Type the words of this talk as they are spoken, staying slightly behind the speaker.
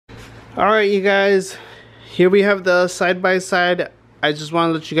Alright, you guys, here we have the side-by-side. I just want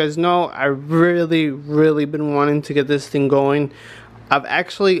to let you guys know I really been wanting to get this thing going. I've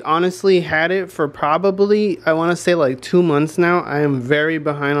actually honestly had it for probably, I want to say, like 2 months now. I am very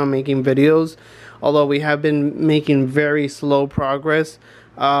behind on making videos, although we have been making very slow progress.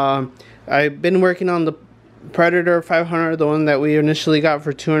 I've been working on the Predator 500, the one that we initially got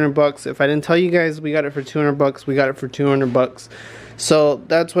for 200 bucks. If I didn't tell you guys we got it for 200 bucks, we got it for 200 bucks. So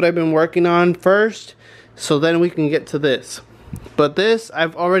that's what I've been working on first, so then we can get to this. But this,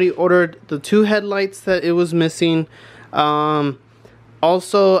 I've already ordered the 2 headlights that it was missing.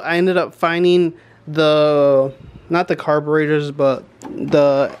 Also, I ended up finding the, not the carburetors, but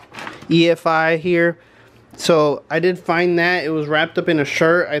the EFI here. So I did find that. It was wrapped up in a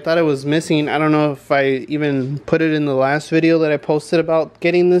shirt. I thought it was missing. I don't know if I even put it in the last video that I posted about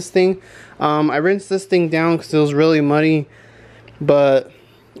getting this thing. I rinsed this thing down because it was really muddy. But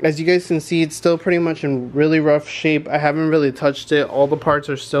as you guys can see, it's still pretty much in really rough shape. I haven't really touched it. All the parts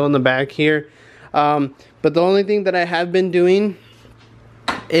are still in the back here. But the only thing that I have been doing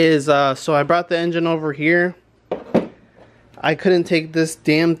is, so I brought the engine over here. I couldn't take this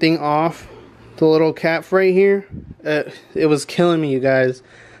damn thing off. The little cap right here, it was killing me, you guys.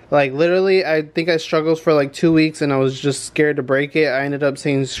 Like literally, I think I struggled for like 2 weeks and I was just scared to break it. I ended up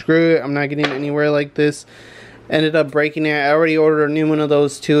saying screw it, I'm not getting anywhere like this. Ended up breaking it. I already ordered a new one of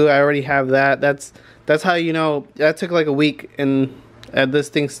those too. I already have that. That's how you know that took like a week, and this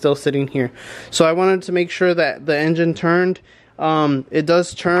thing's still sitting here. So I wanted to make sure that the engine turned. It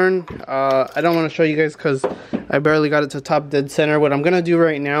does turn. I don't want to show you guys because I barely got it to top dead center. What I'm gonna do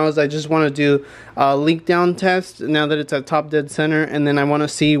right now is I just want to do a leak down test now that it's at top dead center, and then I want to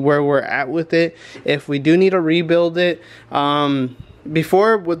see where we're at with it. If we do need to rebuild it,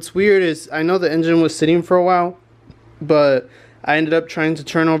 before, what's weird is I know the engine was sitting for a while, but I ended up trying to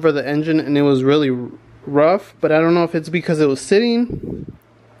turn over the engine and it was really rough. But I don't know if it's because it was sitting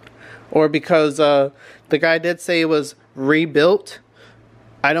or because the guy did say it was rebuilt.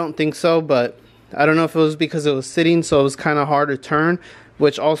 I don't think so, but I don't know if it was because it was sitting, so it was kind of hard to turn,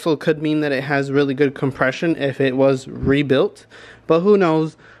 which also could mean that it has really good compression if it was rebuilt. But who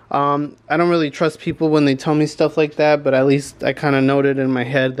knows? I don't really trust people when they tell me stuff like that, but at least I kind of noted in my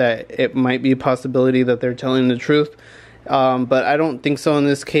head that it might be a possibility that they're telling the truth. But I don't think so in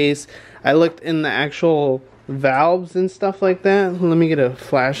this case. I looked in the actual valves and stuff like that. Let me get a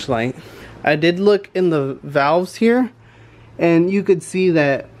flashlight. I did look in the valves here, and you could see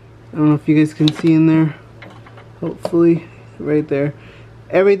that, I don't know if you guys can see in there, hopefully, right there.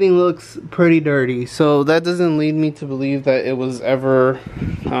 Everything looks pretty dirty, so that doesn't lead me to believe that it was ever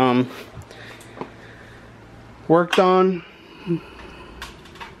worked on.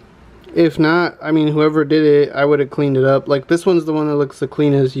 If not, I mean, whoever did it, I would have cleaned it up. Like this one's the one that looks the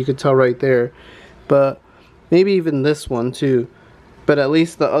cleanest, you could tell right there. But maybe even this one too. But at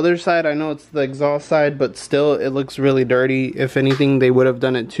least the other side, I know it's the exhaust side, but still it looks really dirty. If anything, they would have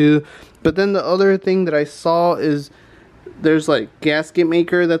done it too. But then the other thing that I saw is there's like gasket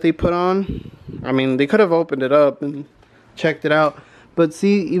maker that they put on. I mean, they could have opened it up and checked it out. But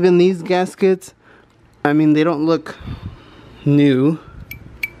see, even these gaskets, I mean, they don't look new.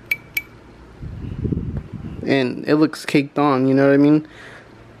 And it looks caked on, you know what I mean?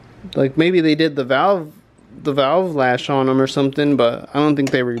 Like maybe they did the valve lash on them or something, but I don't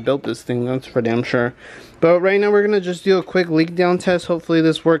think they rebuilt this thing, that's for damn sure. But right now we're gonna just do a quick leak down test. Hopefully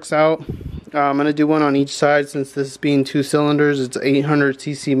this works out. I'm gonna do one on each side since this being 2 cylinders. It's an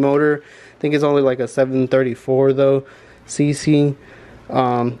 800cc motor. I think it's only like a 734 though cc,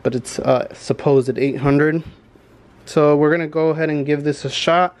 but it's supposed at 800. So we're gonna go ahead and give this a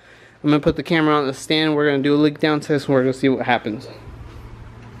shot. I'm gonna put the camera on the stand. We're gonna do a leak down test and we're gonna see what happens.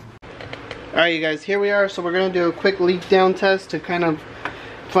 Alright you guys, here we are. So we're going to do a quick leak down test to kind of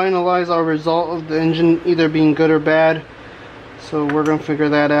finalize our result of the engine either being good or bad. So we're going to figure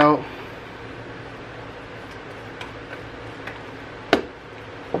that out.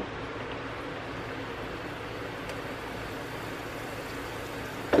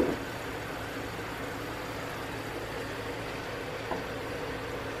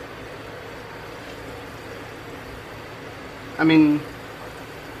 I mean,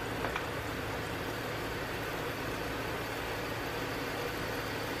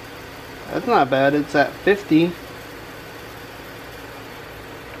 that's not bad. It's at 50.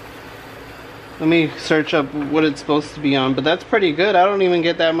 Let me search up what it's supposed to be on, but that's pretty good. I don't even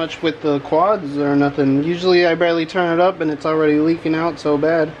get that much with the quads or nothing. Usually I barely turn it up and it's already leaking out so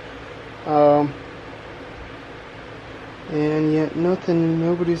bad. And yet nothing,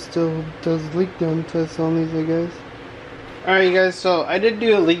 nobody still does leak down tests on these, I guess. Alright you guys, so I did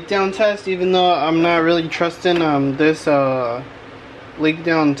do a leak down test, even though I'm not really trusting this leak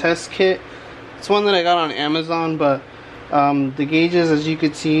down test kit. It's one that I got on Amazon, but the gauges, as you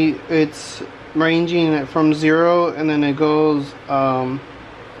can see, it's ranging from 0 and then it goes all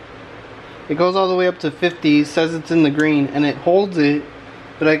the way up to 50. It says it's in the green and it holds it,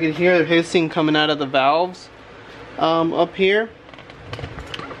 but I could hear the hissing coming out of the valves up here.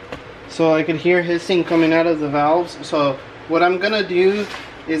 So I could hear hissing coming out of the valves. So what I'm gonna do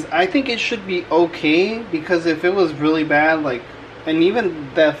is, I think it should be okay, because if it was really bad, like, and even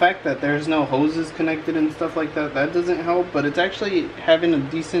the fact that there's no hoses connected and stuff like that, that doesn't help, but it's actually having a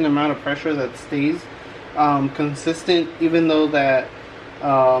decent amount of pressure that stays consistent, even though that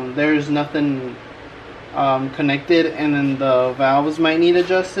there's nothing connected, and then the valves might need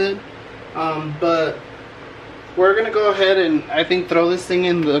adjusted. But we're gonna go ahead and I think throw this thing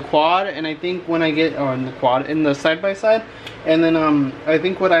in the quad, and I think when I get, or in the quad, in the side-by-side, and then I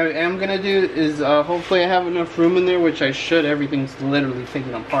think what I am gonna do is hopefully I have enough room in there, which I should. Everything's literally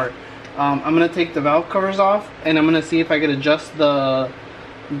taken apart. I'm gonna take the valve covers off, and I'm gonna see if I could adjust the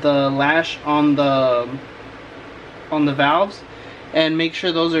lash on the valves and make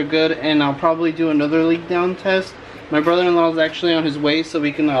sure those are good, and I'll probably do another leak down test. My brother-in-law is actually on his way, so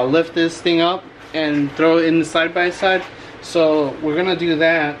we can lift this thing up and throw it in the side-by-side. So we're gonna do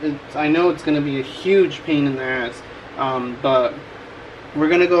that. I know it's gonna be a huge pain in the ass, but we're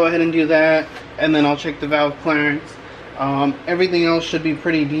gonna go ahead and do that, and then I'll check the valve clearance. Everything else should be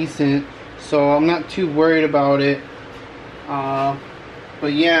pretty decent, so I'm not too worried about it.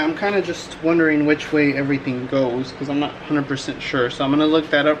 But yeah, I'm kind of just wondering which way everything goes, because I'm not 100% sure. So I'm gonna look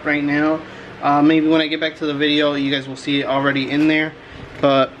that up right now. Maybe when I get back to the video, you guys will see it already in there.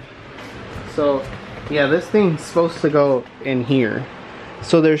 But so yeah, this thing's supposed to go in here,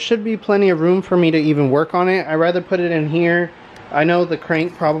 so there should be plenty of room for me to even work on it. I'd rather put it in here. I know the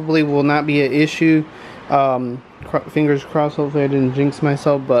crank probably will not be an issue. Fingers crossed, hopefully I didn't jinx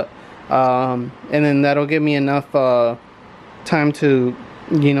myself, but and then that'll give me enough time to,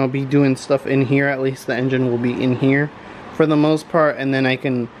 you know, be doing stuff in here. At least the engine will be in here for the most part, and then I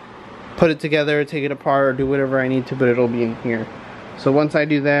can put it together, take it apart, or do whatever I need to, but it'll be in here. So once I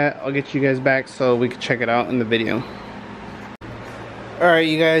do that, I'll get you guys back so we can check it out in the video. Alright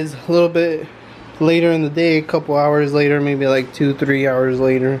you guys, a little bit later in the day, a couple hours later, maybe like 2-3 hours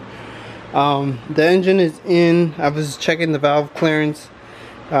later. The engine is in. I was checking the valve clearance.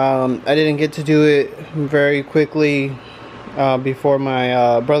 I didn't get to do it very quickly before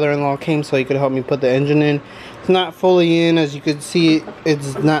my brother-in-law came, so he could help me put the engine in. It's not fully in, as you can see.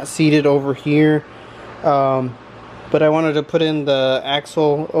 It's not seated over here, but I wanted to put in the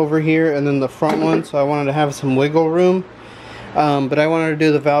axle over here and then the front one, so I wanted to have some wiggle room. But I wanted to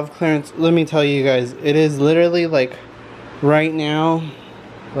do the valve clearance. Let me tell you guys, it is literally like right now,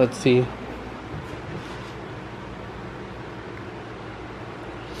 let's see,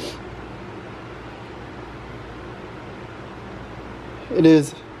 it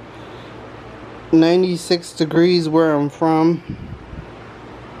is 96 degrees where I'm from,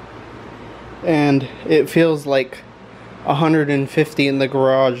 and it feels like 150 in the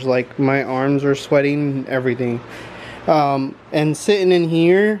garage. Like my arms are sweating, everything. And sitting in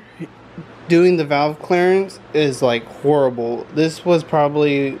here doing the valve clearance is like horrible. This was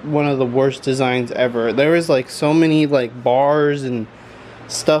probably one of the worst designs ever. There was like so many like bars and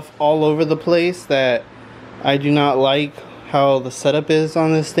stuff all over the place that I do not like how the setup is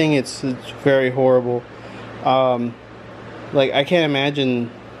on this thing. It's very horrible. Like I can't imagine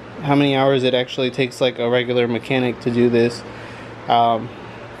how many hours it actually takes like a regular mechanic to do this.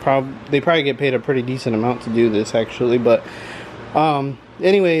 They probably get paid a pretty decent amount to do this actually, but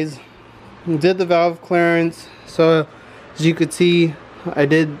anyways, did the valve clearance. So as you could see, I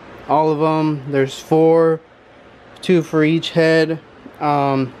did all of them. There's 4, 2 for each head,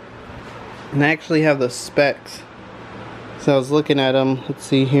 and I actually have the specs. So I was looking at them. Let's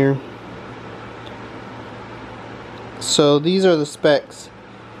see here. So these are the specs.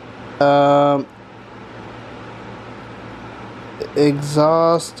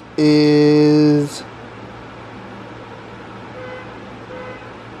 Exhaust is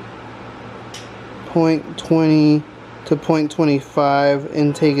 .20 to .25.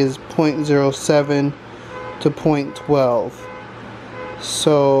 Intake is .07 to .12.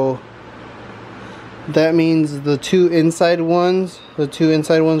 So that means the two inside ones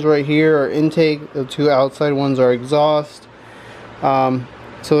right here are intake, the 2 outside ones are exhaust.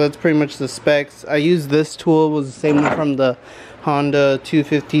 So that's pretty much the specs. I used this tool, it was the same one from the Honda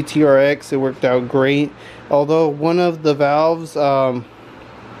 250 TRX. It worked out great. Although one of the valves,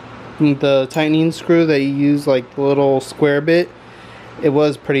 the tightening screw that you use, like the little square bit, it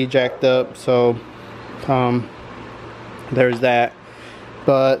was pretty jacked up. So there's that.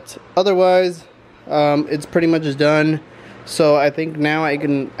 But otherwise, it's pretty much done. So I think now I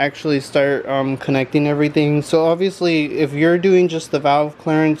can actually start connecting everything. So obviously, if you're doing just the valve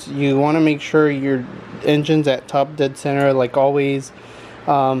clearance, you want to make sure your engine's at top dead center, like always.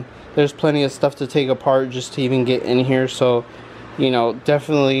 There's plenty of stuff to take apart just to even get in here. So, you know,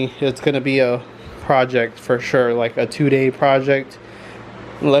 definitely it's going to be a project for sure, like a 2-day project,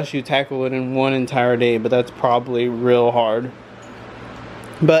 unless you tackle it in one entire day, but that's probably real hard.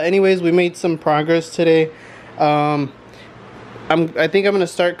 But anyways, we made some progress today. I think I'm going to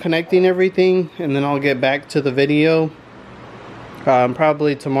start connecting everything, and then I'll get back to the video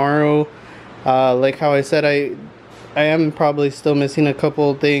probably tomorrow. Like how I said, I am probably still missing a couple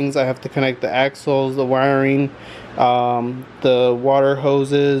of things. I have to connect the axles, the wiring, the water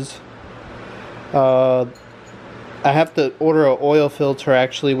hoses. I have to order an oil filter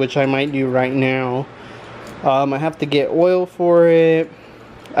actually, which I might do right now. I have to get oil for it.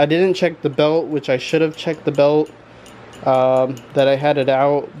 I didn't check the belt, which I should have checked the belt that I had it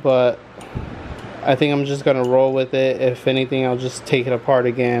out, but I think I'm just gonna roll with it. If anything, I'll just take it apart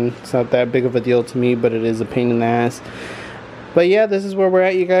again. It's not that big of a deal to me, but it is a pain in the ass. But yeah, this is where we're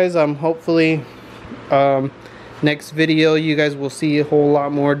at, you guys. Hopefully next video you guys will see a whole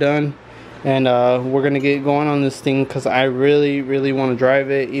lot more done, and we're gonna get going on this thing because I really want to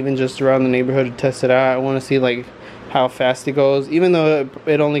drive it, even just around the neighborhood to test it out. I want to see like how fast it goes, even though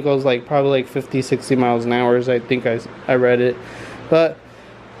it only goes like probably like 50-60 miles an hour. I think I read it. But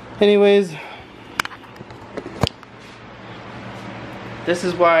anyways, this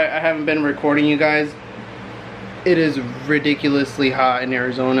is why I haven't been recording, you guys. It is ridiculously hot in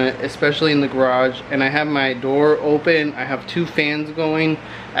Arizona, especially in the garage, and I have my door open. I have 2 fans going.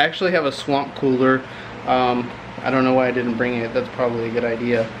 I actually have a swamp cooler. I don't know why I didn't bring it. That's probably a good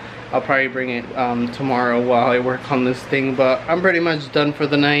idea. I'll probably bring it tomorrow while I work on this thing, but I'm pretty much done for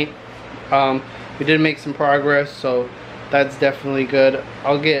the night. We did make some progress, so that's definitely good.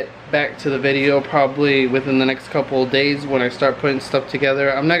 I'll get back to the video probably within the next couple of days when I start putting stuff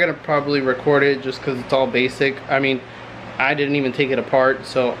together. I'm not gonna probably record it just because it's all basic. I mean, I didn't even take it apart,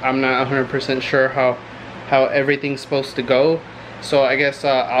 so I'm not 100% sure how everything's supposed to go. So I guess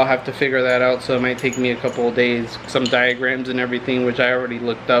I'll have to figure that out, so it might take me a couple of days, some diagrams and everything, which I already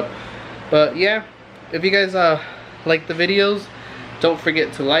looked up. But yeah, if you guys like the videos, don't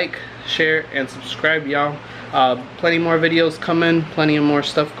forget to like, share, and subscribe, y'all. Plenty more videos coming, plenty of more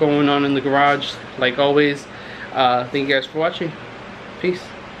stuff going on in the garage, like always. Thank you guys for watching. Peace.